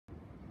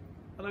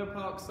Hello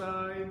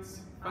Parksides,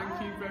 thank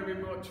you very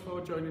much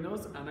for joining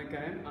us, and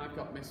again I've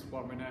got Miss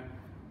Warriner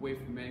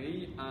with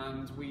me,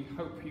 and we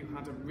hope you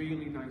had a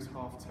really nice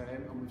half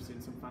term, and we've seen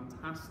some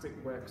fantastic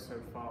work so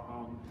far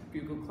on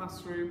Google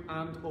Classroom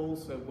and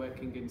also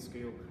working in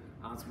school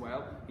as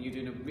well. You're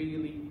doing a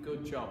really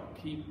good job,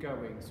 keep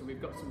going. So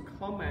we've got some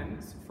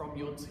comments from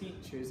your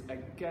teachers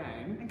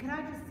again. And can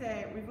I just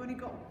say, we've only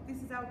got, this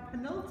is our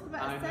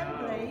penultimate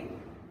assembly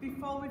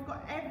before we've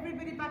got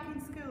everybody back in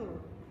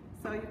school.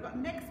 So you've got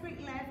next week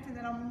left, and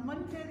then on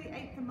Monday the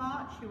 8th of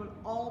March you will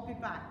all be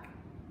back.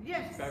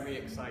 Yes. Very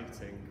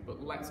exciting,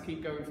 but let's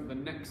keep going for the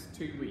next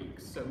 2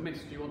 weeks. So Miss,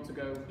 do you want to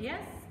go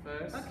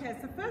first? Okay,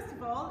 so first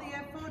of all, the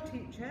Year 4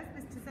 teachers,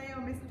 Miss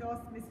Tizeo, Miss Doss,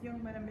 Miss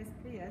Youngman and Miss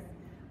Pierce,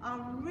 are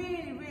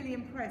really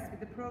impressed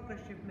with the progress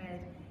you've made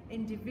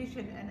in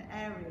division and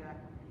area.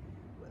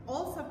 We're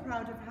also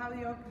proud of how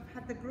you've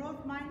had the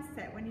growth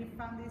mindset when you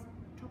found these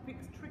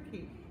topics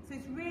tricky. So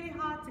it's really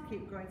hard to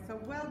keep going, so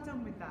well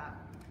done with that.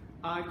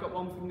 I've got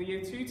one from the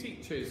Year 2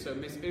 teachers, so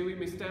Miss Uwe,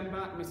 Miss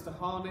Denbach, Mr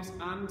Harness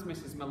and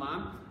Mrs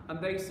Milan,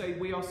 and they say,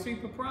 we are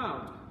super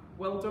proud.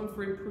 Well done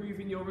for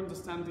improving your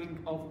understanding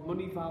of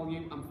money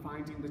value and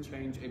finding the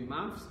change in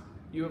maths.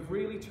 You have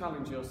really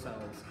challenged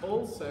yourselves.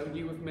 Also,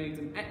 you have made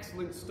an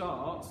excellent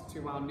start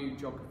to our new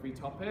geography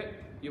topic.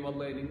 You are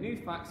learning new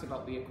facts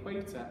about the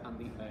equator and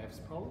the Earth's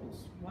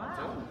poles. Wow,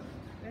 well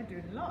they're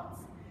doing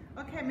lots.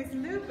 Okay, Miss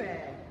Lube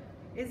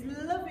is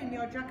loving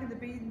your Jack and the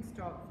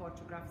Beanstalk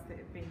photographs that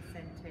have been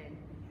sent in.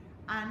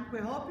 And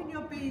we're hoping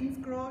your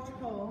beans grow at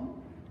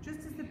home,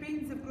 just as the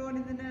beans have grown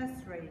in the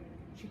nursery.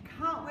 She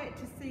can't wait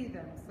to see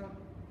them, so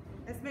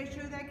let's make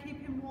sure they're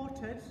keeping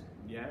watered.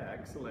 Yeah,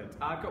 excellent.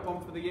 I've got one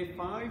for the Year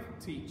 5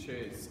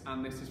 teachers,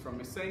 and this is from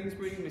Miss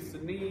Sainsbury,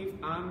 Mr Neve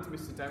and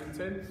Mr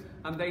Darrington,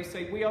 and they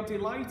say, we are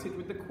delighted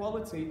with the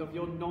quality of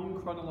your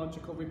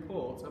non-chronological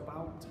report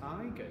about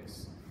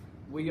tigers.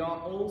 We are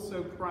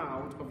also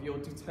proud of your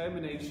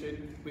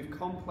determination with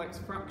complex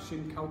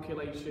fraction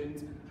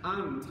calculations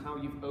and how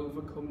you've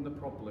overcome the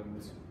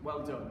problems. Well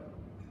done.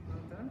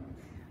 Well done.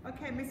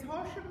 Okay, Miss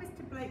Horsham,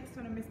 Mr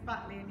Blakeson and Miss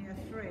Batley in Year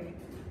 3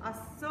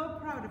 are so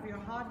proud of your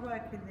hard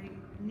work in the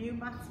new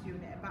maths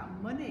unit about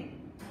money.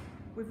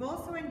 We've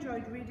also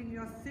enjoyed reading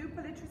your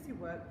super literacy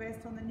work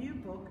based on the new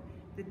book,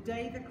 The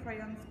Day the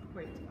Crayons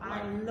Quit.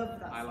 I love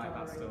that story. I like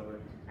that story.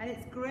 And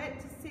it's great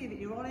to see that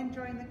you're all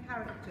enjoying the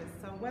characters,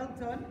 so well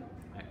done.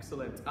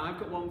 Excellent. I've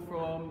got one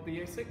from the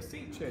Year 6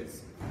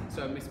 teachers.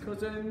 So Miss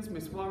Cousins,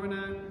 Miss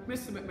Warriner,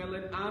 Mr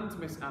McMillan and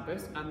Miss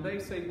Abbas, and they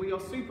say, we are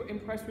super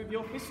impressed with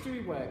your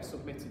history work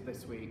submitted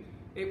this week.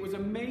 It was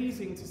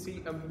amazing to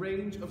see a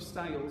range of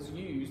styles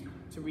used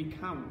to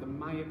recount the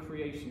Maya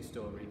creation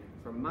story,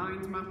 from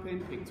mind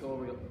mapping,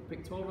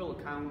 pictorial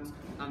accounts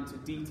and to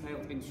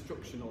detailed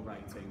instructional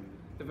writing.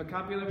 The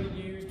vocabulary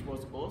used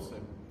was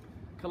awesome.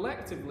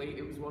 Collectively,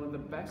 it was one of the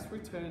best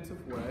returns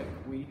of work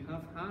we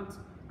have had.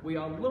 We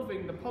are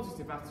loving the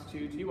positive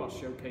attitude you are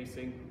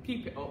showcasing.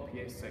 Keep it up,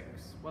 Year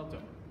 6. Well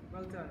done.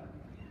 Well done.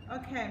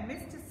 Okay,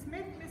 Mr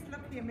Smith, Miss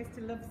Lucky and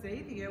Mr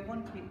Lovesey, the Year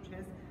 1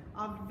 teachers,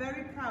 are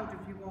very proud of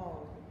you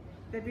all.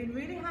 They've been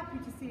really happy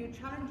to see you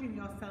challenging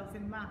yourselves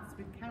in maths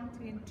with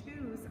counting in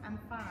 2s and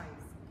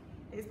 5s.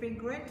 It's been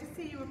great to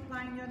see you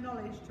applying your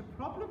knowledge to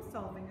problem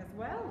solving as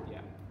well. Yeah.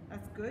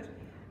 That's good.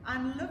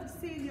 And loved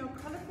seeing your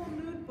colourful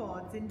mood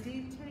boards in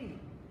DT.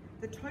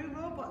 The toy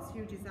robots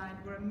you designed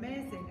were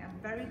amazing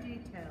and very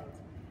detailed.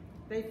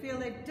 They feel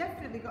they've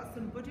definitely got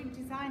some budding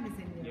designers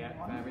in Year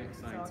 1. Yeah, very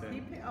exciting. So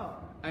keep it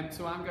up.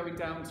 So I'm going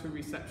down to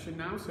reception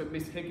now. So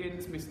Miss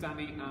Higgins, Miss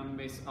Danny and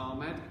Miss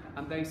Ahmed.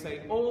 And they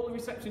say, all the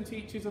reception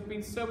teachers have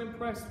been so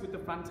impressed with the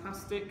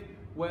fantastic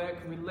work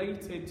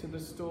related to the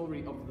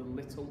story of the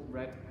Little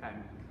Red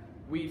Hen.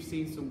 We've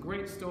seen some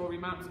great story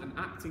maps and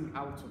acting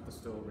out of the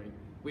story.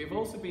 We have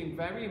also been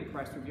very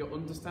impressed with your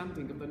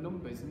understanding of the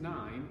numbers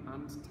 9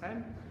 and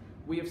 10.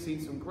 We have seen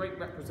some great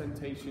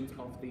representations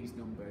of these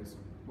numbers.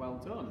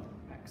 Well done.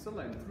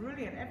 Excellent.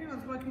 Brilliant.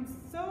 Everyone's working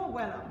so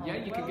well at home.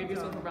 Yeah, you can give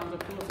yourself a round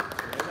of applause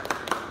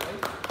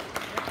actually.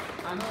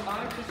 And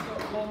I've just got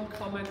one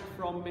comment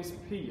from Miss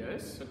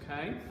Pierce,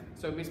 okay?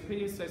 So Miss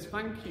Pierce says,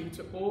 thank you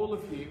to all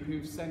of you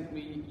who've sent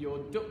me your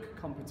duck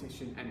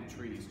competition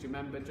entries. Do you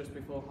remember just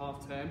before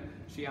half term,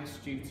 she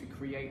asked you to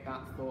create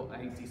that for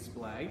a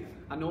display?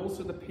 And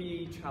also the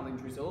PE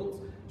challenge results.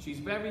 She's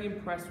very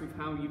impressed with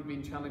how you've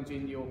been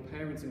challenging your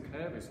parents and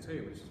carers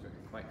too, which is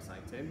quite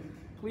exciting.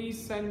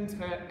 Please send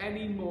her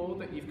any more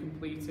that you've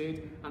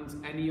completed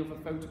and any other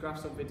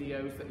photographs or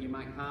videos that you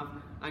might have.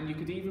 And you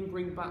could even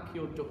bring back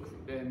your duck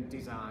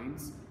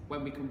designs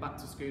when we come back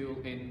to school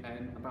in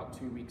about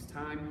 2 weeks'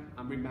 time.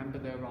 And remember,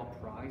 there are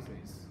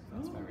prizes.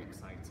 That's very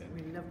exciting.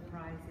 We love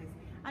prizes.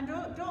 And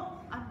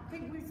I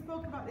think we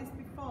spoke about this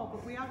before,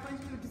 but we are going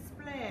to do a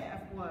display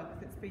of work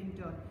that's been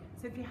done.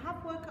 So if you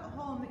have work at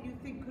home that you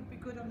think could be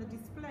good on the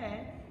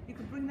display, you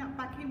could bring that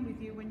back in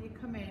with you when you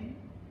come in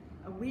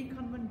a week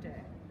on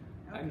Monday.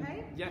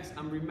 Okay? Yes,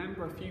 and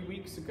remember a few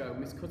weeks ago,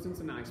 Miss Cousins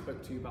and I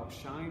spoke to you about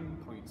shine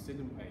points,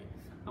 didn't we?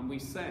 and we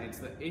said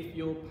that if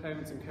your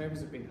parents and carers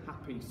have been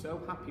happy,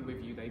 so happy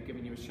with you, they've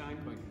given you a shine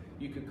point,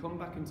 you can come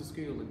back into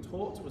school and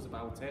talk to us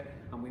about it,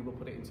 and we will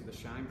put it into the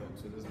shine book.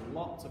 So there's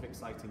lots of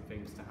exciting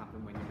things to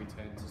happen when you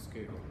return to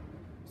school.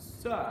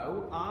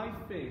 So I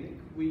think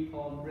we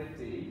are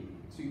ready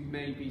to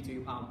maybe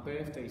do our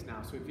birthdays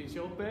now. So if it's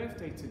your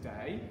birthday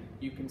today,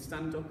 you can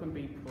stand up and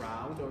be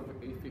proud, or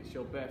if it's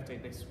your birthday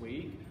this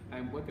week,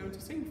 and we're going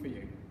to sing for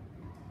you.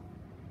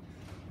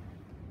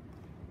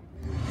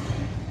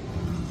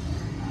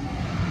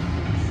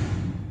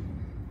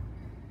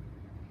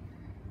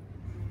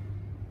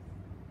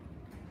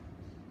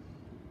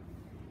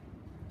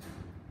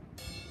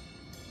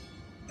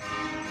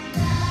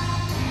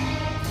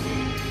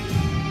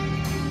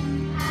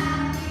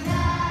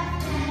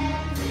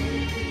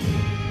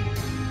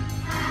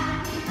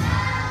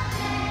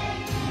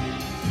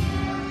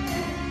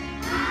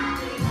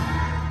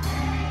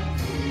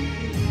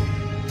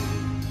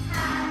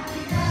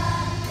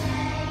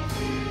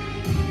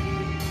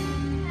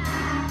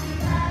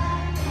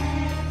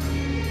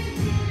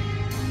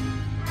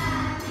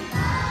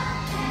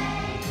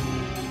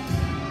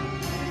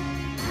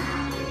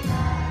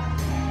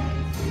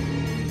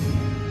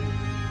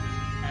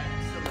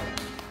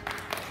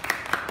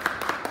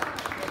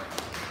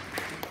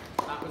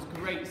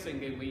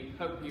 Singing. We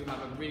hope you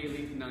have a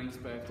really nice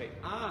birthday,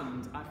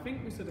 and I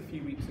think we said a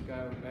few weeks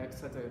ago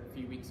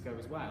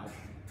as well,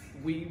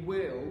 we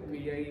will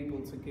be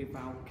able to give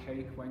out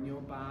cake when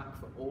you're back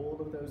for all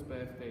of those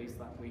birthdays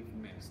that we've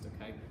missed.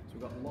 Okay, so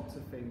we've got lots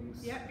of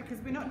things. Yeah, because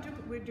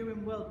we're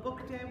doing World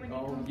Book Day when you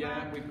come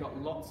back. We've got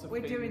lots of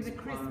things. We're doing the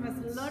planned.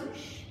 Christmas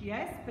lunch.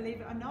 Yes,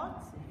 believe it or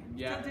not.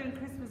 Yeah. Still doing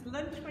Christmas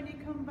lunch when you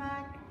come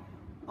back.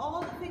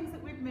 All the things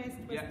that we've missed,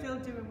 we're still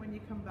doing when you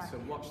come back. So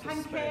watch the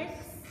pancakes.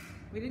 Space.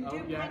 We didn't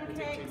do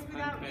pancakes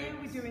without you.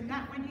 We're doing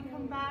that when you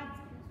come back.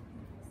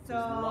 So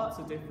there's lots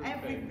of different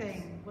everything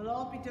things. will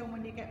all be done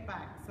when you get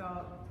back.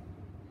 So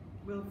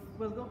we'll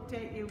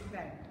update you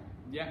then.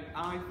 Yeah,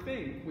 I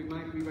think we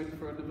might be ready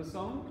for another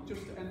song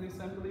just to end the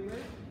assembly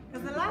with.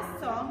 Because the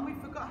last song we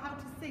forgot how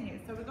to sing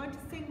it, so we're going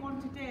to sing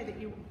one today that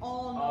you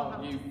all know how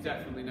to sing. You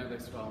definitely know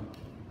this one.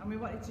 And we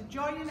wanted to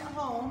join in at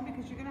home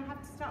because you're going to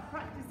have to start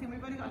practicing.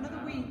 We've only got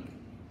another week,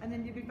 and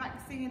then you'll be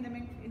back singing them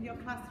in your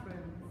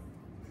classrooms.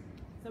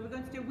 So we're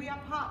going to do We Are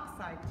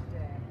Parkside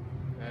today.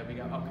 There we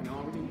go. I can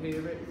already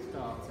hear it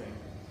starting.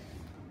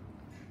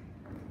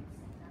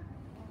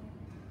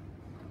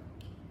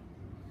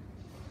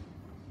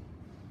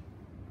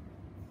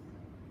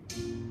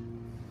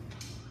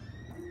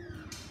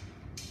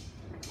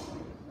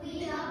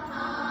 We are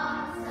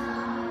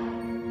Parkside,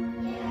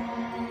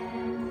 yeah.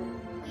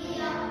 We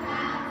are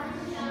proud to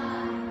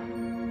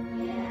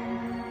shine,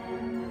 yeah.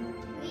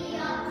 We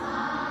are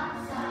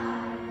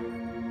Parkside,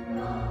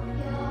 rock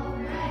your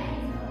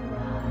brains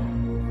alright.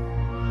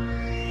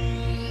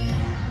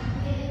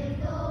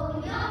 With all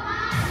your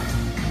might.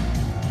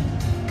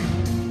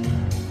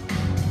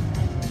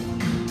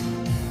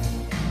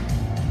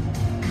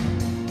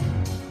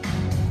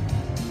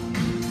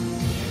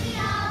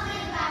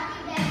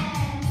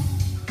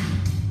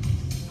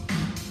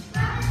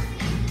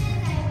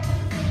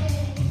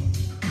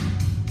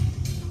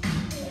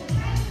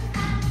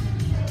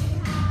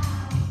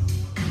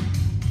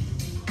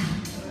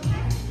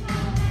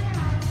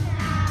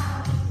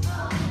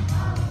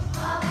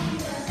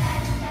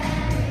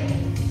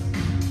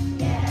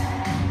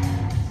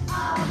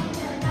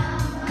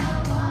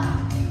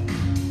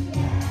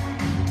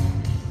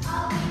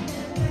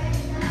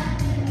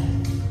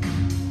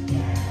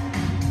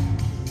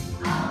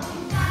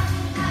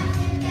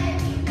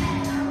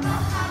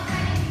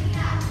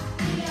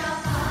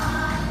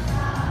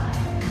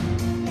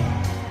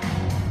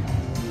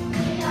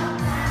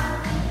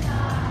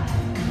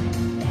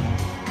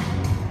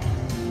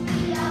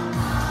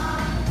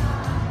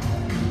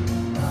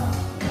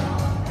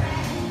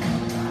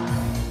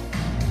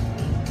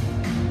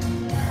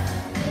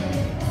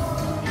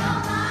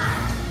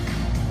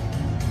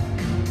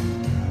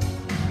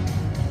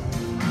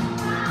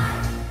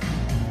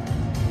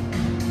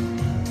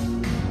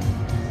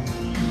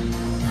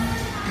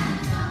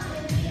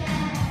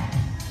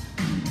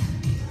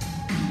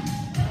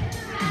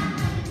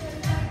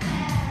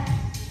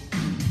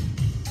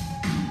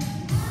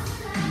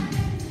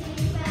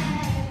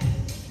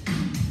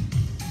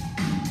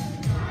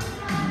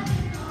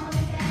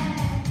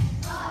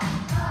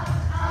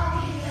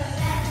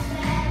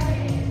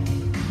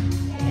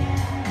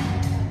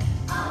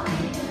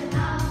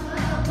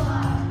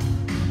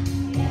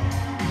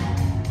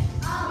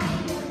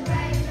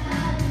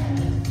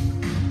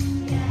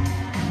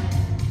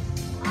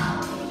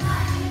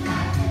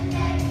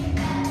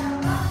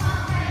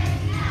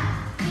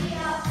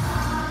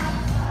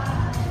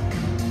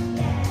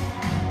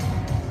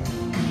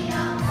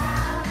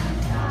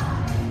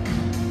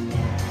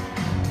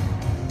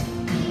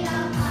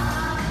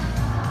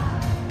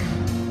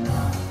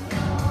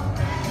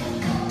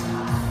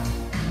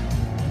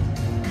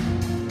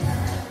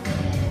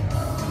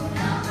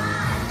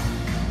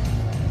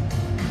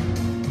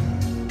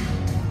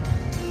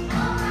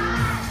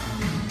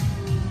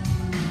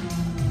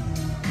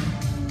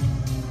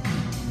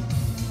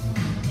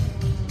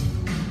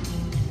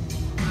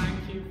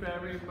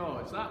 very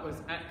much. That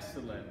was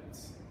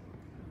excellent.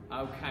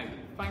 Okay,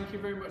 thank you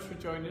very much for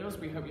joining us.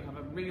 We hope you have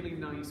a really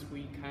nice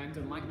weekend.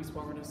 And like Ms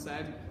Warriner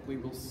said, we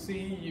will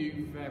see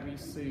you very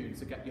soon.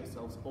 So get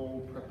yourselves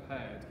all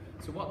prepared.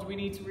 So what do we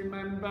need to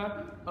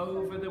remember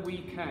over the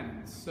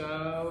weekend?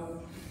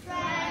 So...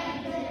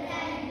 Strength,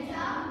 danger,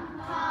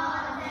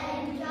 hard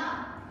danger,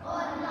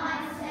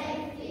 online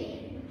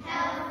safety,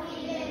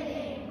 healthy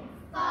living,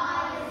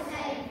 fire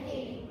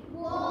safety,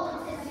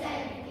 water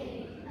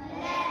safety,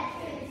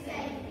 electric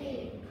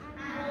safety,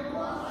 and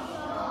wash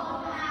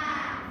your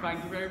hands.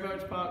 Thank you very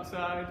much,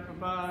 Parkside.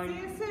 Bye-bye. See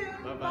you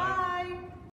soon. Bye-bye. Bye.